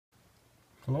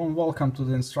Hello and welcome to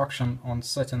the instruction on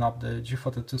setting up the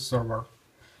GPhoto2Server.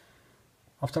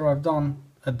 After I've done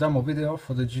a demo video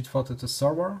for the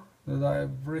GPhoto2Server that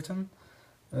I've written,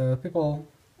 people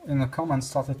in the comments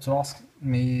started to ask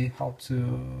me how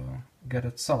to get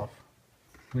it set up,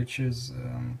 which is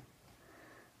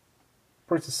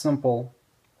pretty simple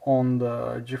on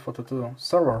the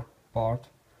GPhoto2Server part,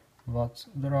 but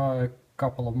there are a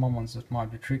couple of moments that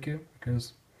might be tricky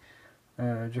because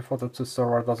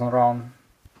GPhoto2Server doesn't run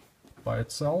by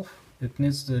itself. It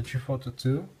needs the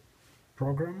GPhoto2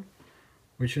 program,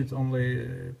 which it only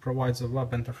provides a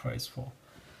web interface for.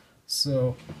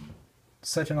 So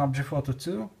setting up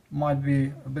GPhoto2 might be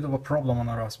a bit of a problem on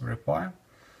a Raspberry Pi,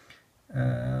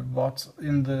 but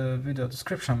in the video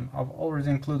description I've already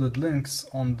included links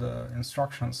on the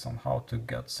instructions on how to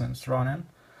get things running,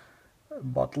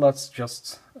 but let's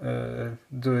just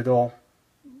do it all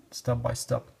step by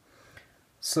step.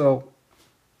 So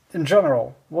in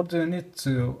general, what do you need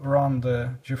to run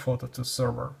the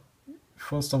GPhoto2Server?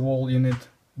 First of all, you need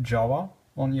Java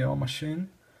on your machine.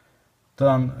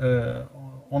 Then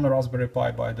on a Raspberry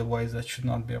Pi, by the way, that should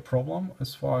not be a problem.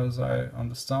 As far as I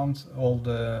understand, all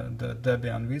the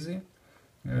Debian Vizi,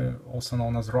 also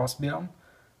known as Raspbian,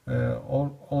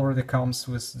 already comes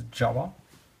with Java.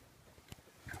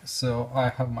 So I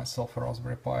have myself a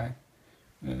Raspberry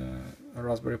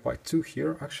Pi 2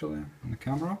 here actually in the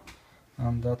camera.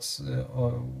 And that's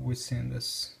we see in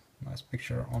this nice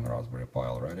picture on Raspberry Pi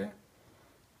already.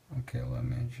 Okay, let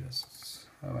me just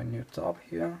have a new tab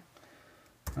here,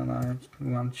 and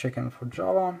I'm checking for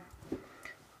Java.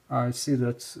 I see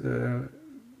that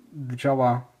the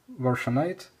Java version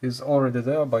 8 is already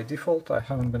there by default. I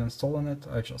haven't been installing it.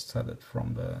 I just had it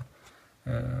from the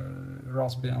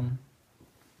Raspbian,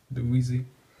 the Vizi,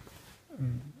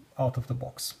 out of the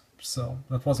box. So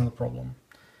that wasn't a problem.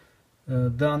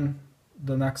 Then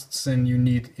the next thing you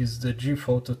need is the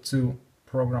GPhoto2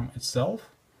 program itself,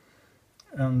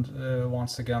 and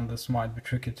once again this might be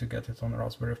tricky to get it on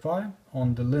Raspberry Pi.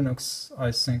 On the Linux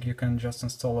I think you can just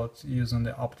install it using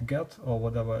the apt-get or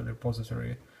whatever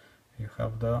repository you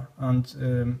have there,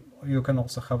 and you can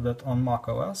also have that on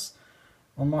macOS.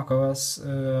 On macOS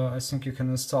I think you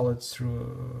can install it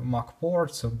through Mac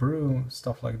ports or Brew,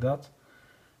 stuff like that.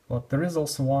 But there is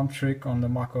also one trick on the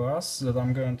macOS that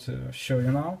I'm going to show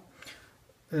you now,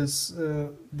 is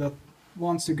that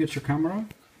once you get your camera,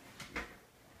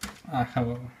 I have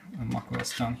a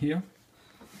macOS 10 here.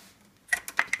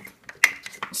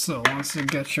 So once you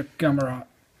get your camera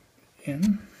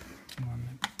in, let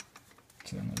me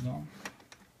turn it on.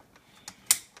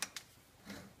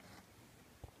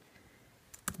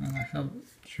 And I have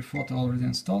GPhoto already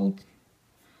installed.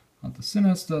 And the thing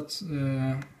is that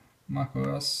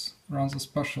macOS runs a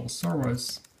special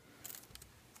service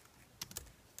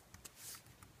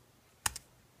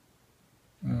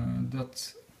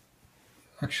that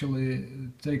actually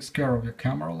takes care of your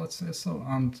camera, let's say so,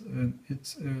 and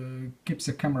it keeps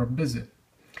the camera busy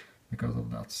because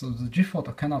of that. So the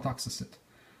GPhoto cannot access it.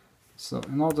 So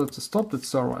in order to stop that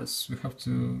service, we have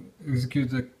to execute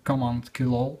the command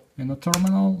kill all in a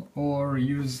terminal or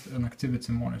use an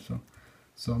activity monitor.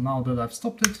 So now that I've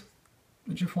stopped it,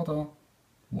 the GPhoto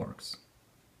works.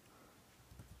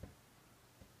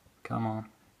 Come on.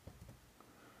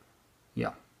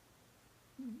 Yeah.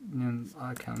 And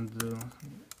I can do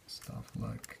stuff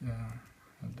like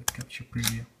the capture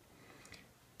preview.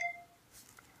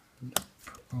 Yep.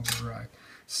 Alright.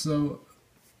 So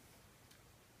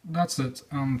that's it.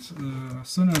 And as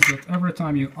soon as that, every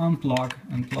time you unplug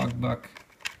and plug back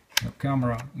your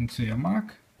camera into your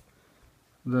Mac,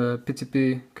 the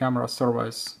PTP camera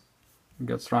service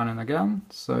gets running again,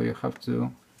 so you have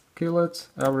to kill it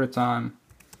every time.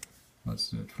 Let's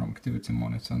do it from activity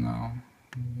monitor now.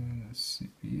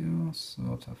 CPU,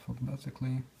 sort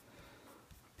alphabetically.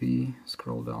 P,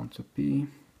 scroll down to P,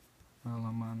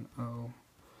 LMNO.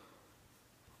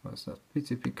 What's that?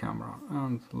 PTP camera,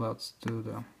 and let's do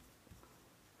the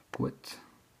quit,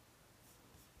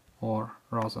 or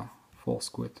rather force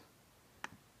quit.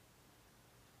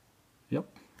 Yep,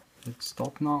 it's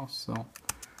stopped now, so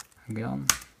again,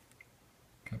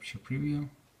 capture preview.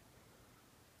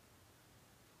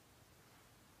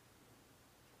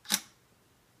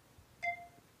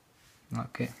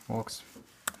 Okay, works.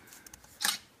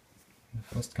 The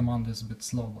first command is a bit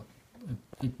slow, but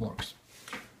it works.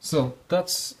 So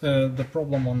that's the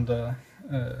problem on the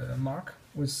Mac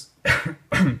with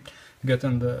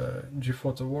getting the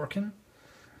GPhoto working.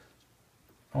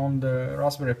 On the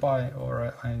Raspberry Pi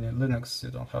or any Linux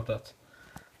you don't have that.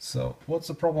 So what's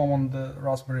the problem on the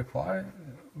Raspberry Pi?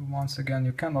 Once again,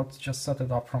 you cannot just set it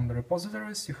up from the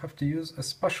repositories. You have to use a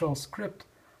special script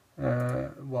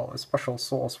well, a special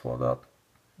source for that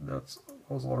that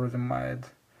was already made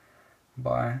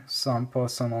by some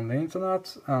person on the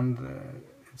internet, and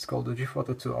it's called the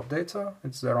GPhoto2 updater.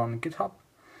 It's there on GitHub,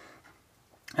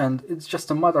 and it's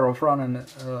just a matter of running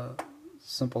a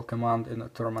simple command in a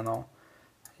terminal.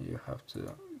 You have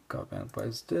to copy and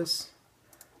paste this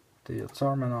to your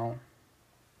terminal,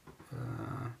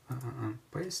 and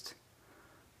paste,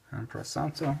 and press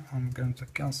enter. I'm going to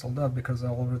cancel that because I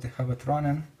already have it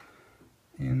running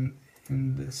in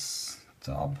this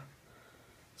tab.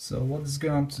 So what it's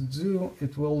going to do,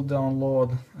 it will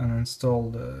download and install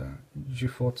the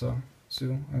GPhoto2.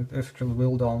 It actually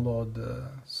will download the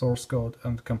source code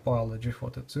and compile the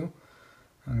GPhoto2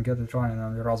 and get it running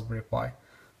on the Raspberry Pi,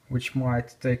 which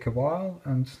might take a while,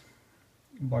 and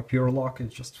by pure luck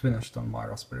it just finished on my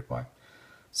Raspberry Pi.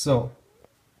 So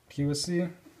here we see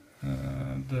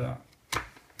the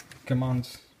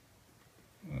command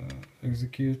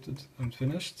executed and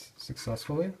finished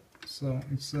successfully. So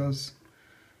it says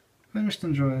finished,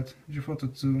 enjoyed,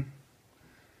 GPhoto2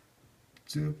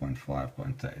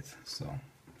 2.5.8. So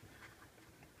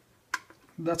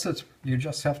that's it. You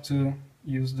just have to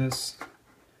use this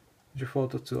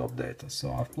GPhoto2 updater.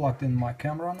 So I've plugged in my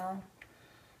camera now,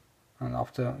 and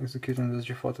after executing this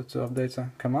GPhoto2 updater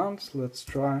command, let's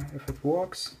try if it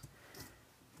works.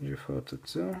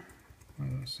 GPhoto2, I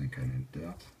don't think I need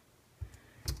that.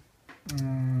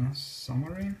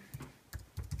 Summary.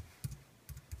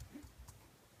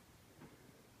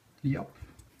 Yep,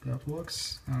 that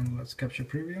works. And let's capture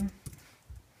preview.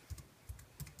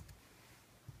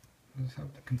 Let's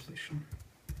have the completion.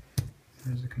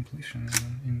 There's a completion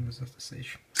in the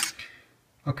SSH.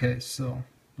 Okay, so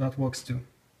that works too.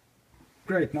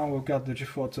 Great, now we've got the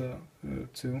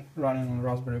GPhoto2 running on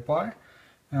Raspberry Pi.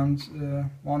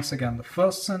 And once again, the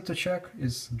first thing to check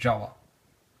is Java.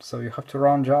 So you have to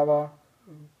run Java,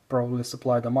 probably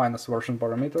supply the minus version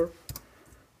parameter,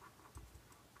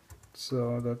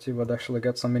 so that you would actually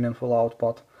get some meaningful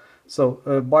output. So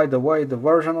by the way, the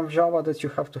version of Java that you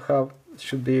have to have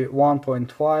should be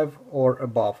 1.5 or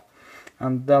above.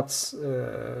 And that's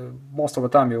most of the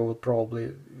time you will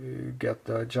probably get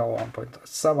the Java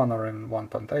 1.7 or in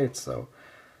 1.8, so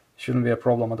shouldn't be a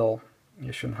problem at all.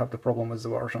 You shouldn't have the problem with the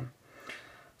version.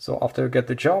 So after you get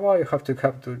the Java, you have to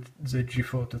have the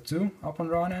GPhoto2 up and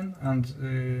running,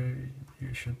 and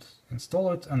you should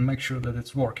install it and make sure that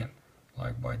it's working,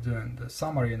 like by doing the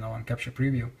summary now and capture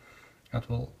preview. That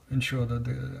will ensure that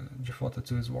the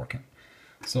GPhoto2 is working.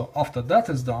 So after that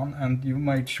is done and you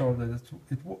made sure that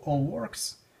it all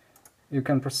works, you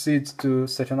can proceed to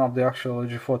setting up the actual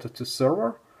GPhoto2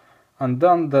 server, and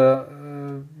then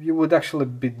you would actually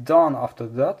be done after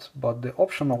that. But the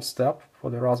optional step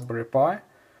for the Raspberry Pi,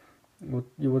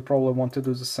 you would probably want to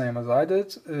do the same as I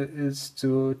did, is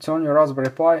to turn your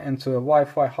Raspberry Pi into a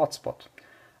Wi-Fi hotspot.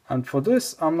 And for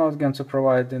this, I'm not going to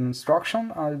provide an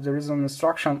instruction. There is an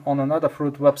instruction on another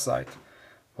Fruit website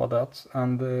for that,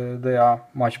 and they are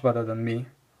much better than me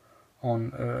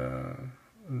on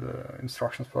the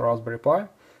instructions for Raspberry Pi.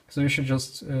 So you should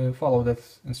just follow that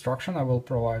instruction. I will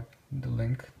provide the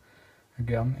link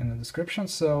again in the description.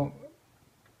 So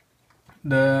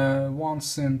the one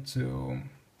thing to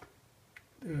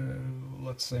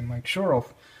let's say make sure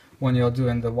of when you're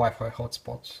doing the Wi-Fi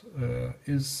hotspot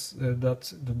is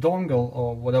that the dongle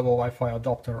or whatever Wi-Fi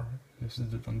adapter, if it's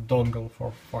a dongle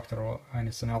for factor or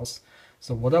anything else,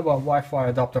 so whatever Wi-Fi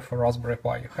adapter for Raspberry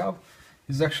Pi you have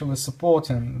is actually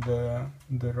supporting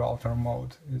the router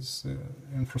mode, is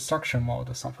infrastructure mode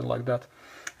or something like that.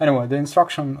 Anyway, the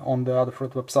instruction on the other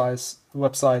Fruit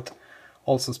website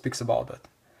also speaks about that.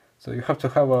 So you have to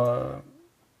have a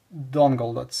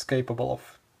dongle that's capable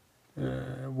of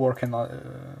working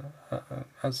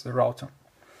as a router.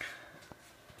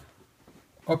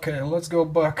 Okay, let's go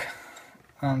back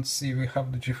and see. We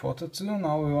have the GPhoto2.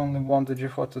 Now we only want the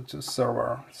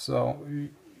GPhoto2Server. So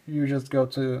you just go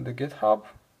to the GitHub,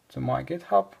 to my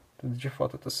GitHub, to the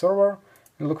GPhoto2Server,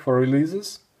 and look for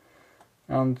releases,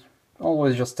 and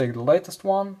always just take the latest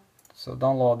one. So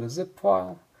download the zip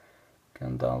file. You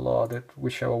can download it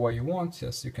whichever way you want.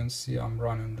 Yes, you can see I'm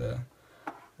running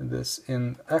this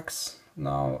in X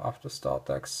now after start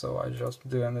X, so I just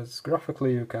doing this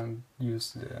graphically. You can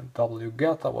use the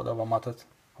wget or whatever method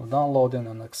of downloading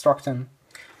and extracting.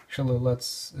 Actually,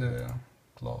 let's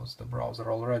close the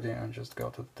browser already and just go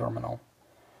to the terminal.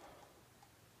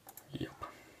 Yep.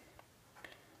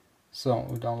 So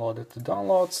we downloaded the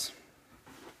downloads.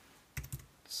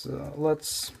 So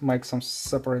let's make some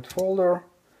separate folder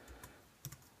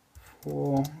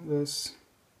for this.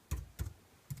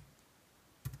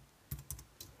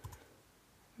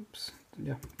 Oops.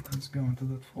 Yeah, let's go into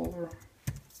that folder.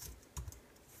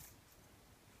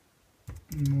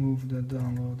 move the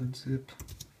downloaded zip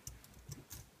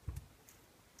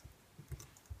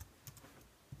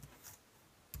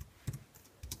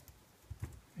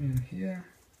in here,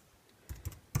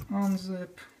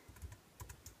 unzip,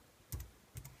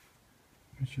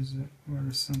 which is a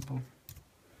very simple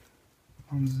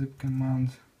unzip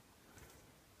command.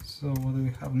 So what do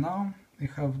we have now? We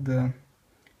have the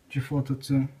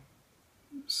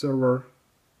GPhoto2Server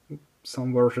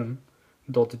some version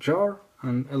 .jar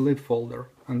and a lib folder,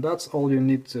 and that's all you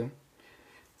need to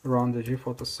run the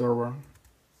GPhoto2Server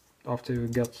after you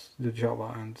get the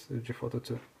Java and the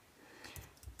GPhoto2.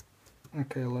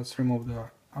 Okay, let's remove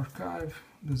the archive,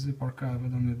 the zip archive. We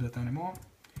don't need that anymore.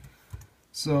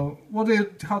 So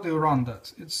how do you run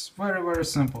that? It's very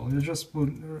simple. You just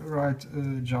write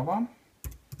Java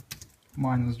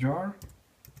 -jar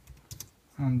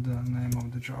and the name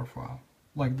of the jar file,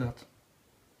 like that.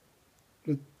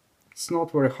 It's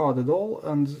not very hard at all,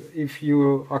 and if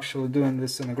you're actually doing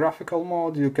this in a graphical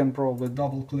mode, you can probably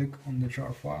double click on the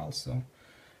jar file. So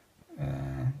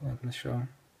let me show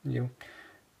you.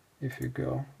 If you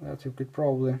go that, you could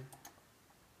probably,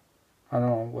 I don't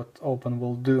know what open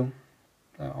will do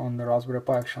on the Raspberry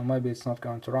Pi action. Maybe it's not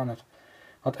going to run it,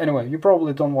 but anyway, you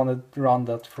probably don't want to run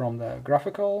that from the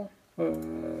graphical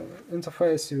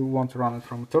interface. You want to run it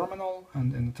from a terminal,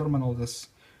 and in the terminal this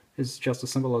is just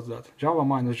as simple as that: Java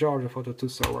 -jar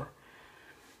GPhoto2Server.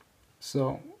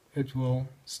 So it will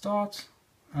start,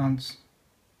 and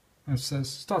it says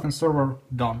starting server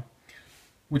done,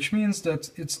 which means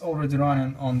that it's already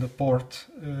running on the port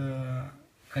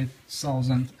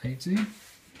 8080,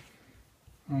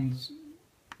 and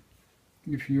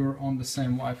if you're on the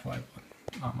same Wi-Fi,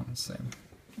 I'm on the same,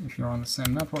 if you're on the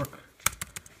same network,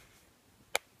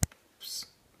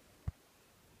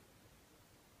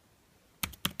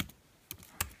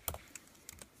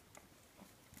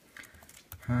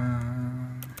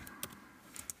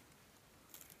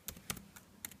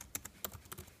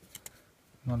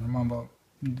 don't remember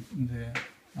the,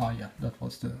 oh yeah, that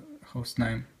was the host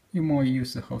name. You might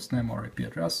use the host name or IP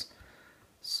address.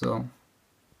 So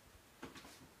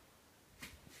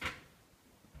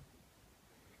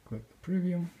click the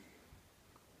preview.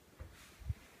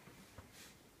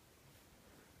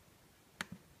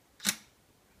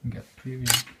 Get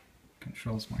preview,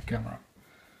 controls my camera.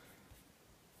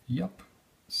 Yep,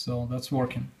 so that's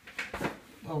working.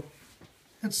 Well,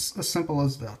 it's as simple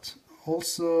as that.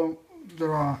 Also,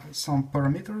 there are some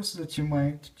parameters that you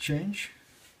might change.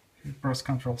 If you press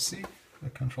Ctrl+C, the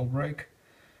control break,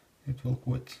 it will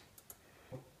quit.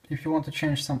 If you want to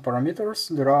change some parameters,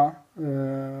 there are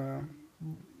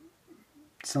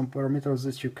some parameters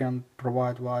that you can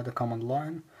provide via the command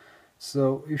line.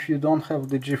 So if you don't have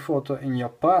the GPhoto in your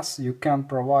path, you can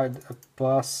provide a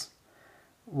path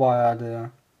via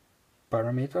the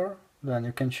parameter. Then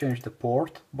you can change the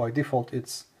port. By default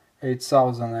it's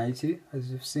 8080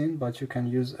 as you've seen, but you can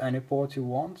use any port you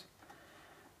want,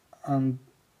 and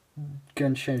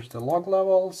can change the log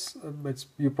levels, but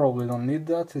you probably don't need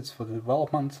that, it's for the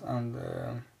development. And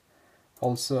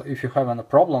also if you have any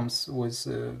problems with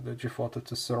the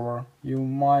GPhoto2Server, you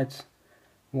might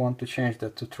want to change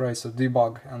that to trace or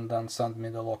debug and then send me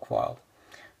the log file.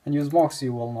 And use Mox,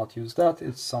 you will not use that,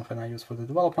 it's something I use for the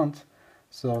development.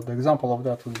 So the example of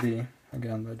that would be,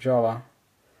 again, the Java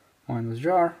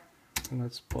 -jar.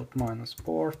 Let's put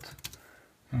 -port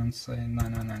and say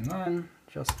 9999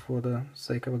 just for the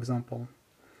sake of example.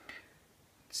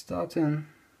 It's starting,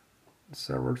 the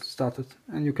server started,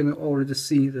 and you can already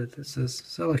see that it says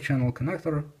select channel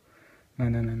connector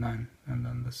 9999, and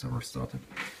then the server started.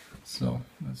 So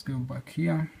let's go back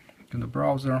here to the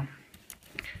browser,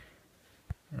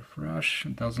 refresh.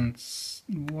 It doesn't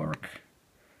work.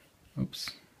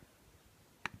 Oops,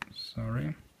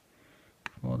 sorry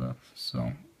for that.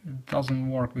 So it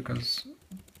doesn't work because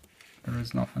there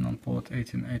is nothing on port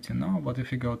 1880 now, but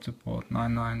if you go to port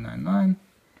 9999,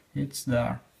 it's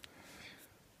there.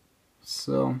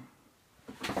 So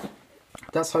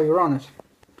that's how you run it.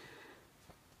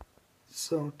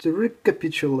 So to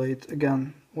recapitulate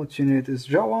again, what you need is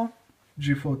Java,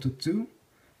 GPhoto2,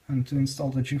 and to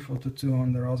install the GPhoto2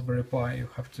 on the Raspberry Pi you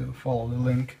have to follow the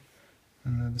link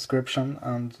in the description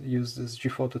and use this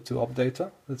GPhoto2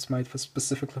 updater that's made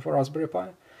specifically for Raspberry Pi.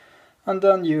 And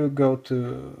then you go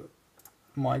to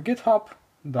my GitHub,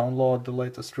 download the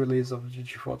latest release of the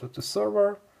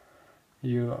GPhoto2Server,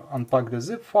 you unpack the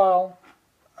zip file,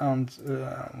 and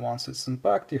once it's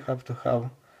unpacked you have to have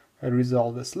a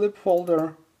result this lib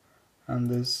folder and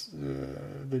this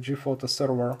the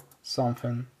GPhoto2Server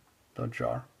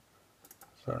something.jar.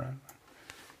 Sorry,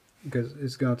 because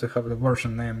it's going to have the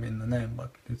version name in the name,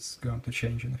 but it's going to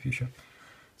change in the future.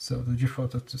 So the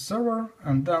GPhoto2Server,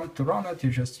 and then to run it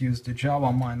you just use the java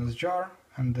 -jar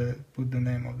and put the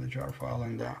name of the jar file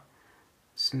in there.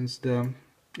 Since the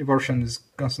version is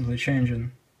constantly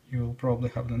changing, you'll probably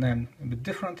have the name a bit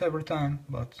different every time,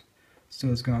 but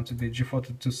still it's going to be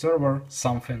GPhoto2Server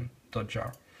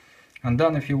something.jar. And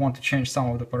then if you want to change some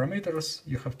of the parameters,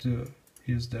 you have to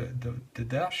use the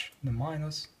dash, the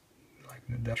minus, like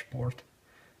the dash port,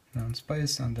 and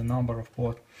space, and the number of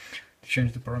port to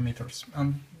change the parameters.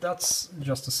 And that's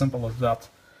just as simple as that.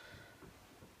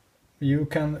 You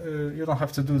can you don't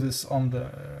have to do this on the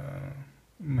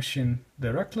machine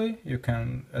directly. You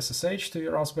can SSH to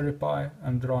your Raspberry Pi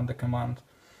and run the command.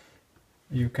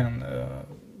 You can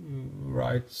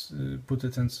put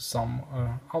it into some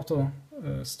auto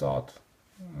start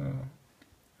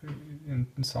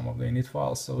in some of the init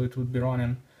files, so it would be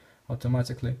running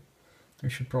automatically,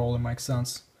 which should probably make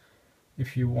sense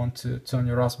if you want to turn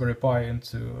your Raspberry Pi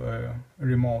into a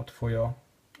remote for your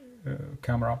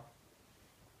camera.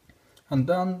 And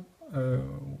then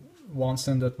one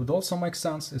thing that would also make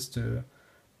sense is to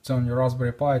turn your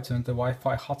Raspberry Pi to the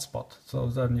Wi-Fi hotspot. So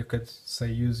then you could say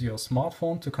use your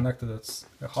smartphone to connect to that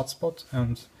hotspot,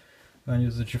 and then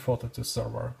use the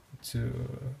GPhoto2Server to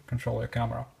control your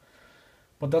camera.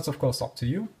 But that's of course up to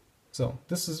you. So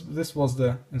this was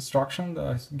the instruction.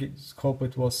 I hope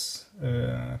it was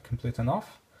complete enough.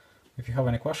 If you have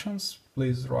any questions,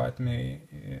 please write me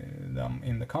them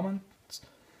in the comments.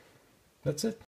 That's it.